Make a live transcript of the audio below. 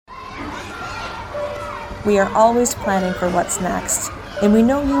We are always planning for what's next, and we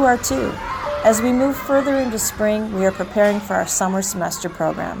know you are too. As we move further into spring, we are preparing for our summer semester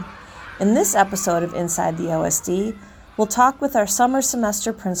program. In this episode of Inside the OSD, we'll talk with our summer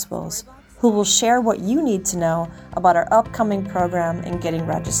semester principals, who will share what you need to know about our upcoming program and getting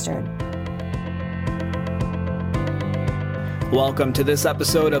registered. Welcome to this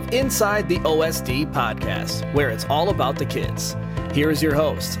episode of Inside the OSD podcast, where it's all about the kids. Here is your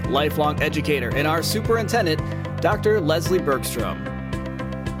host, lifelong educator, and our superintendent, Dr. Leslie Bergstrom.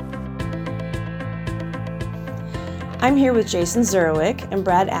 I'm here with Jason Zurawik and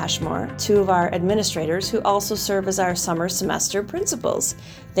Brad Ashmore, two of our administrators who also serve as our summer semester principals.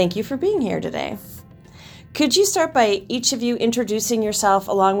 Thank you for being here today. Could you start by each of you introducing yourself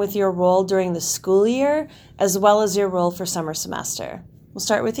along with your role during the school year, as well as your role for summer semester? We'll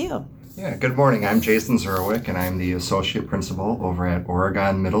start with you. Yeah, good morning. I'm Jason Zurawik, and I'm the associate principal over at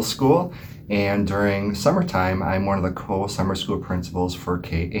Oregon Middle School. And during summertime, I'm one of the co-summer school principals for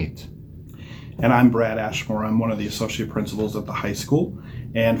K-8. And I'm Brad Ashmore. I'm one of the associate principals at the high school.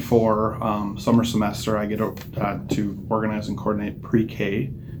 And for summer semester, I get to organize and coordinate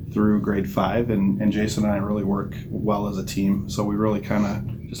pre-K through grade 5. And Jason and I really work well as a team. So we really kind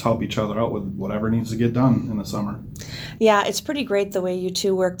of just help each other out with whatever needs to get done in the summer. Yeah, it's pretty great the way you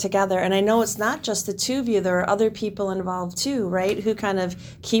two work together. And I know it's not just the two of you. There are other people involved too, right, who kind of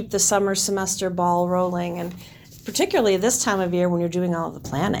keep the summer semester ball rolling. And particularly this time of year when you're doing all of the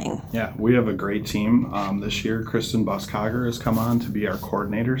planning. Yeah, we have a great team. This year, Kristen Buskhager has come on to be our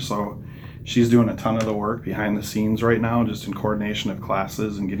coordinator. So she's doing a ton of the work behind the scenes right now, just in coordination of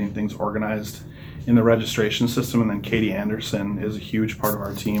classes and getting things organized in the registration system. And then Katie Anderson is a huge part of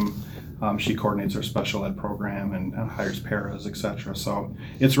our team. She coordinates our special ed program and hires paras, etc. So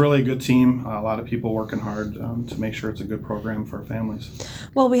it's really a good team. A lot of people working hard to make sure it's a good program for our families.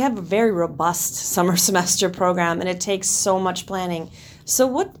 Well, we have a very robust summer semester program, and it takes so much planning. So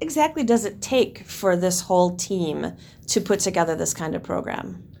what exactly does it take for this whole team to put together this kind of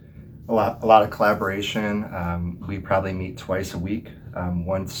program? A lot of collaboration. We probably meet twice a week.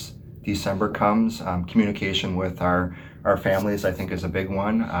 Once December comes, communication with our families, I think, is a big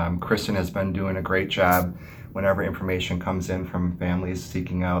one. Kristen has been doing a great job whenever information comes in from families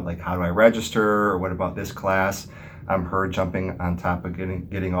seeking out, like, how do I register, or what about this class? Her jumping on top of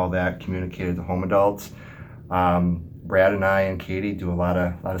getting all that communicated to home adults. Brad and I and Katie do a lot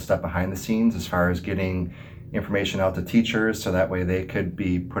of stuff behind the scenes as far as getting information out to teachers, so that way they could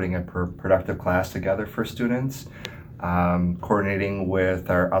be putting a productive class together for students. Coordinating with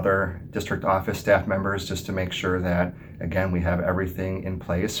our other district office staff members just to make sure that, again, we have everything in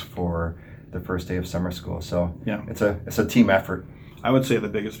place for the first day of summer school. So yeah, it's a team effort. I would say the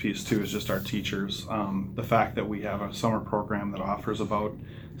biggest piece too is just our teachers. The fact that we have a summer program that offers about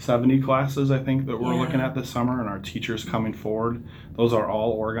 70 classes, I think, that we're looking at this summer, and our teachers coming forward, those are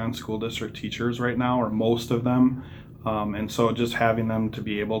all Oregon School District teachers right now, or most of them. And so just having them to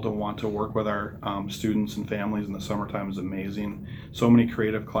be able to want to work with our students and families in the summertime is amazing. So many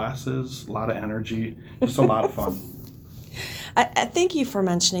creative classes, a lot of energy, just a lot of fun. I thank you for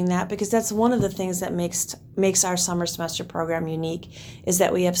mentioning that, because that's one of the things that makes our summer semester program unique, is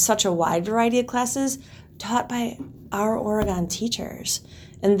that we have such a wide variety of classes taught by our Oregon teachers.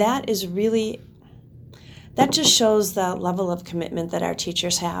 And that just shows the level of commitment that our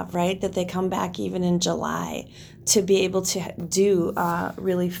teachers have, right? That they come back even in July to be able to do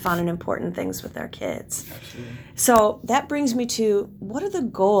really fun and important things with their kids. Absolutely. So that brings me to, what are the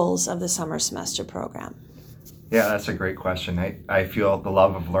goals of the summer semester program? Yeah, that's a great question. I feel the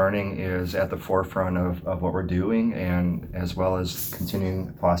love of learning is at the forefront of what we're doing, and as well as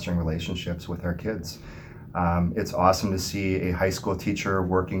continuing fostering relationships with our kids. It's awesome to see a high school teacher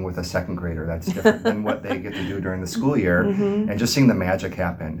working with a second grader. That's different than what they get to do during the school year, and just seeing the magic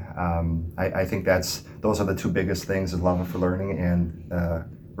happen. I think those are the two biggest things: is love for learning and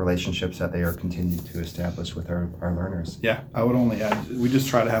relationships that they are continuing to establish with our learners. Yeah, I would only add, we just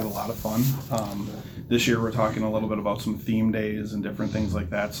try to have a lot of fun. This year we're talking a little bit about some theme days and different things like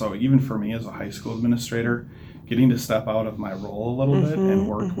that. So even for me as a high school administrator, getting to step out of my role a little bit and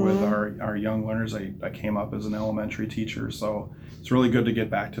work with our young learners. I came up as an elementary teacher, so it's really good to get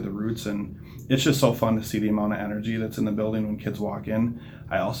back to the roots, and it's just so fun to see the amount of energy that's in the building when kids walk in.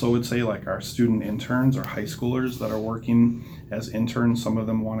 I also would say, like, our student interns, or high schoolers that are working as interns, some of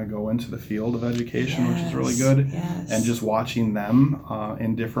them want to go into the field of education, which is really good. And just watching them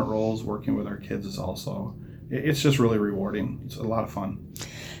in different roles working with our kids is also, it's just really rewarding. It's a lot of fun.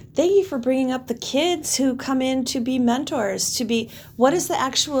 Thank you for bringing up the kids who come in to be mentors, what is the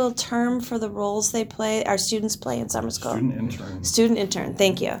actual term for the roles they play, our students play in summer school? Student intern. Student intern,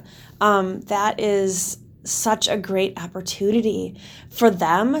 thank you. That is such a great opportunity for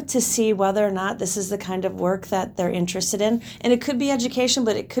them to see whether or not this is the kind of work that they're interested in. And it could be education,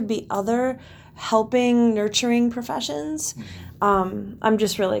 but it could be other helping, nurturing professions. I'm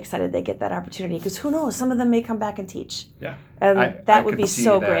just really excited they get that opportunity, because who knows, some of them may come back and teach. Yeah. And that would be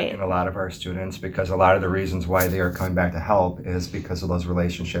so great. In a lot of our students, because a lot of the reasons why they are coming back to help is because of those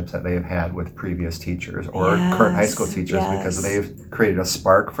relationships that they have had with previous teachers or current high school teachers, because they've created a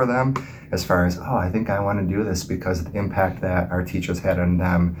spark for them as far as, I think I want to do this because of the impact that our teachers had on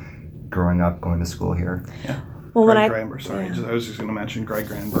them growing up, going to school here. Yeah. Well, Greg Granberg, I was just going to mention Greg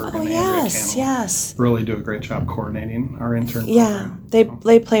Granberg and Andrea Cannell. Yes. Really do a great job coordinating our intern program. Yeah,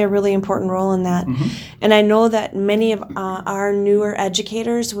 they play a really important role in that. And I know that many of our newer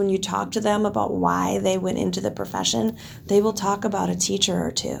educators, when you talk to them about why they went into the profession, they will talk about a teacher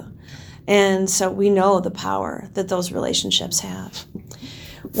or two. And so we know the power that those relationships have.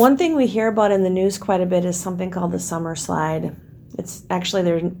 One thing we hear about in the news quite a bit is something called the summer slide. It's actually,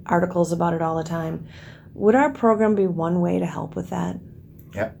 there's articles about it all the time. Would our program be one way to help with that?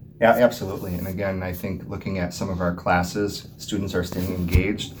 Yeah, absolutely. And again, I think looking at some of our classes, students are staying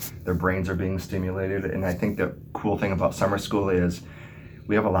engaged, their brains are being stimulated. And I think the cool thing about summer school is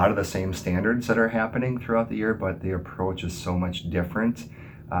we have a lot of the same standards that are happening throughout the year, but the approach is so much different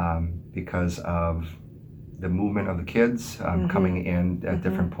because of the movement of the kids coming in at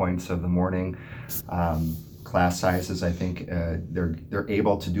different points of the morning. Class sizes, I think they're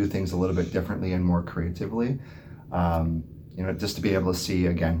able to do things a little bit differently and more creatively. Just to be able to see,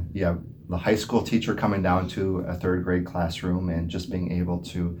 again, the high school teacher coming down to a third grade classroom and just being able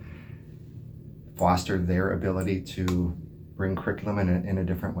to foster their ability to bring curriculum in a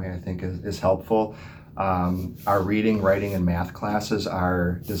different way, I think is helpful. Our reading, writing, and math classes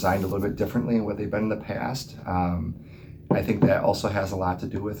are designed a little bit differently than what they've been in the past. I think that also has a lot to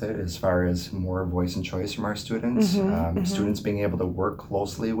do with it as far as more voice and choice from our students. Students being able to work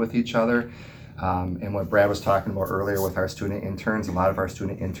closely with each other. And what Brad was talking about earlier with our student interns, a lot of our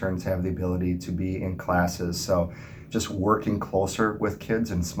student interns have the ability to be in classes. So just working closer with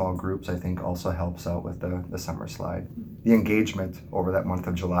kids in small groups, I think also helps out with the summer slide. The engagement over that month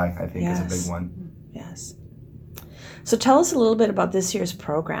of July, I think, is a big one. Yes. So tell us a little bit about this year's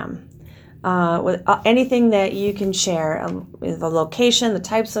program. With anything that you can share, the location, the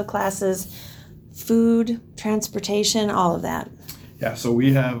types of classes, food, transportation, all of that. Yeah, so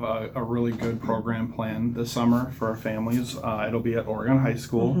we have a really good program planned this summer for our families. It'll be at Oregon High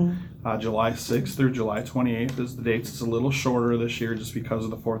School. July 6th through July 28th is the dates. It's a little shorter this year just because of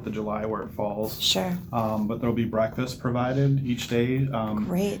the 4th of July where it falls. Sure. But there'll be breakfast provided each day.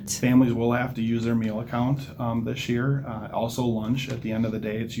 Great. Families will have to use their meal account this year. Also lunch at the end of the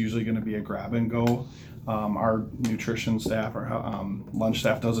day. It's usually going to be a grab and go. Our nutrition staff, our lunch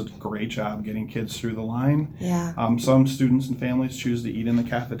staff does a great job getting kids through the line. Yeah. Some students and families choose to eat in the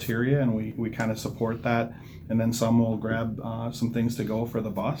cafeteria, and we kind of support that. And then some will grab some things to go for the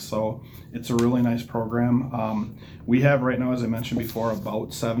bus. So it's a really nice program. We have right now, as I mentioned before,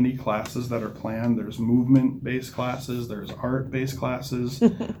 about 70 classes that are planned. There's movement-based classes. There's art-based classes.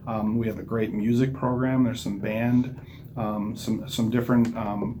 We have a great music program. There's some band. Some different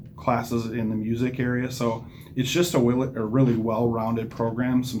classes in the music area. So it's just a really well-rounded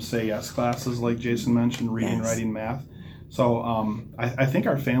program. Some Say Yes classes, like Jason mentioned, reading, writing, math. So I think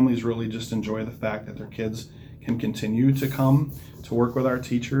our families really just enjoy the fact that their kids can continue to come to work with our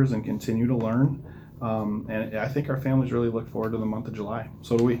teachers and continue to learn. And I think our families really look forward to the month of July.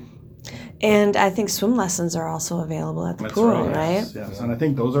 So do we. And I think swim lessons are also available at the pool, right? Yes. And I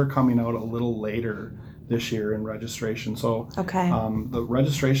think those are coming out a little later this year in registration. So the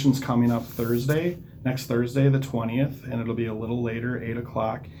registration's coming up next Thursday, the 20th, and it'll be a little later, 8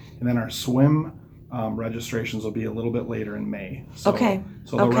 o'clock. And then our swim registrations will be a little bit later in May. So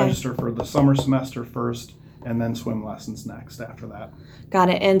they'll register for the summer semester first, and then swim lessons next after that. Got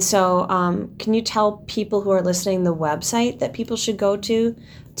it. And so can you tell people who are listening the website that people should go to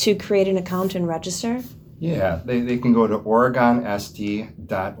create an account and register? Yeah, they can go to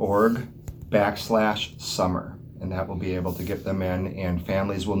OregonSD.org/summer, and that will be able to get them in, and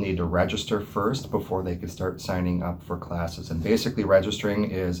families will need to register first before they can start signing up for classes. And basically registering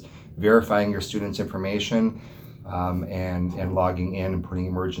is verifying your student's information and logging in and putting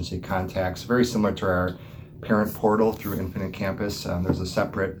emergency contacts, very similar to our parent portal through Infinite Campus. There's a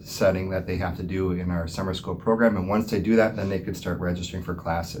separate setting that they have to do in our summer school program, and once they do that, then they could start registering for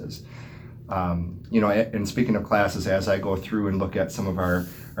classes. And speaking of classes, as I go through and look at some of our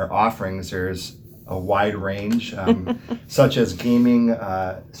offerings, there's a wide range, such as gaming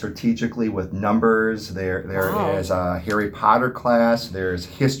strategically with numbers. There is a Harry Potter class. There's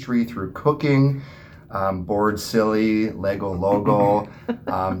history through cooking. Board Silly, Lego Logo.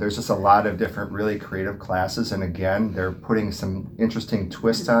 There's just a lot of different really creative classes, and again, they're putting some interesting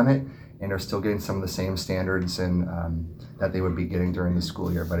twists on it, and they're still getting some of the same standards and that they would be getting during the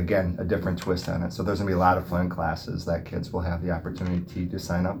school year, but again, a different twist on it. So there's gonna be a lot of fun classes that kids will have the opportunity to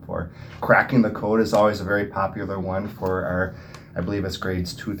sign up for. Cracking the Code is always a very popular one for our, I believe it's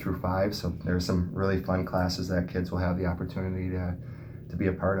grades 2 through 5, so there's some really fun classes that kids will have the opportunity to be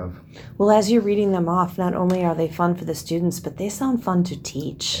a part of. Well, as you're reading them off, not only are they fun for the students, but they sound fun to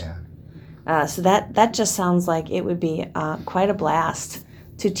teach. Yeah. So that just sounds like it would be quite a blast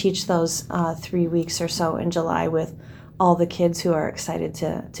to teach those 3 weeks or so in July with all the kids who are excited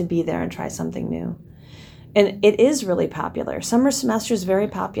to be there and try something new. And it is really popular. Summer semester is very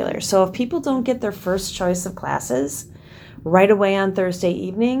popular. So if people don't get their first choice of classes right away on Thursday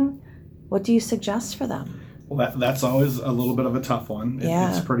evening, what do you suggest for them? Well, that's always a little bit of a tough one. Yeah.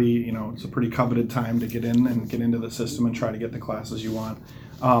 It's pretty, it's a pretty coveted time to get in and get into the system and try to get the classes you want.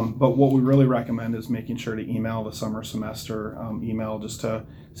 But what we really recommend is making sure to email the summer semester email just to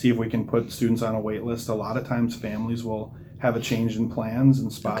see if we can put students on a wait list. A lot of times families will have a change in plans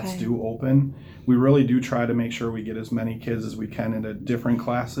and spots do open. We really do try to make sure we get as many kids as we can into different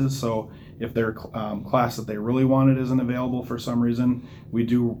classes. So if their class that they really wanted isn't available for some reason, we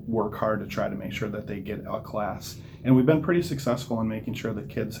do work hard to try to make sure that they get a class. And we've been pretty successful in making sure that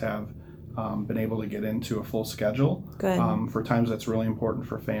kids have been able to get into a full schedule. Good. For times that's really important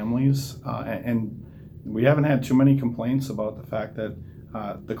for families. And we haven't had too many complaints about the fact that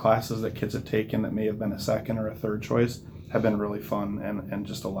the classes that kids have taken that may have been a second or a third choice have been really fun and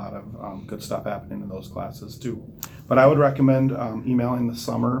just a lot of good stuff happening in those classes too. But I would recommend emailing the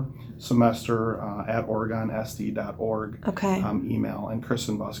summer semester at OregonSD.org email, and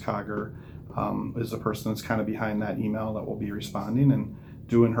Kristen Buskhager is the person that's kind of behind that email that will be responding and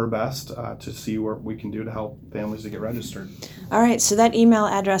doing her best to see what we can do to help families to get registered. All right, so that email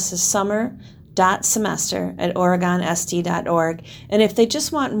address is summer.semester@OregonSD.org. And if they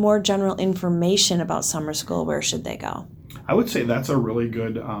just want more general information about summer school, where should they go? I would say that's a really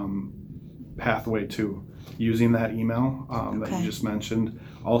good pathway too, using that email that you just mentioned.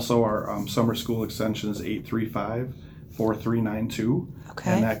 Also, our summer school extension is 835-4392,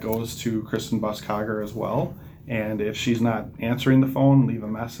 and that goes to Kristen Buskhager as well. And if she's not answering the phone, leave a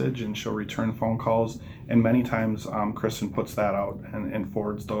message and she'll return phone calls. And many times Kristen puts that out and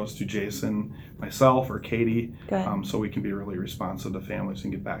forwards those to Jason, myself, or Katie, so we can be really responsive to families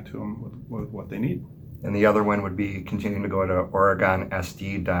and get back to them with what they need. And the other one would be continuing to go to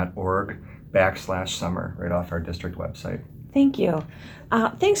OregonSD.org/summer right off our district website. Thank you.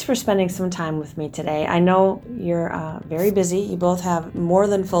 Thanks for spending some time with me today. I know you're very busy. You both have more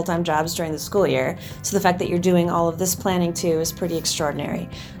than full-time jobs during the school year, so the fact that you're doing all of this planning too is pretty extraordinary.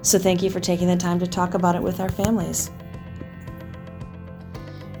 So thank you for taking the time to talk about it with our families.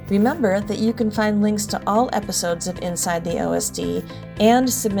 Remember that you can find links to all episodes of Inside the OSD and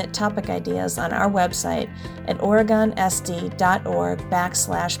submit topic ideas on our website at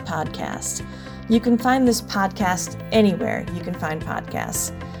OregonSD.org/podcast. You can find this podcast anywhere you can find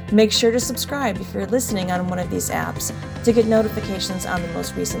podcasts. Make sure to subscribe if you're listening on one of these apps to get notifications on the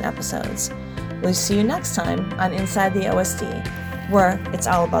most recent episodes. We'll see you next time on Inside the OSD, where it's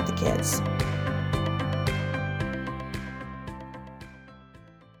all about the kids.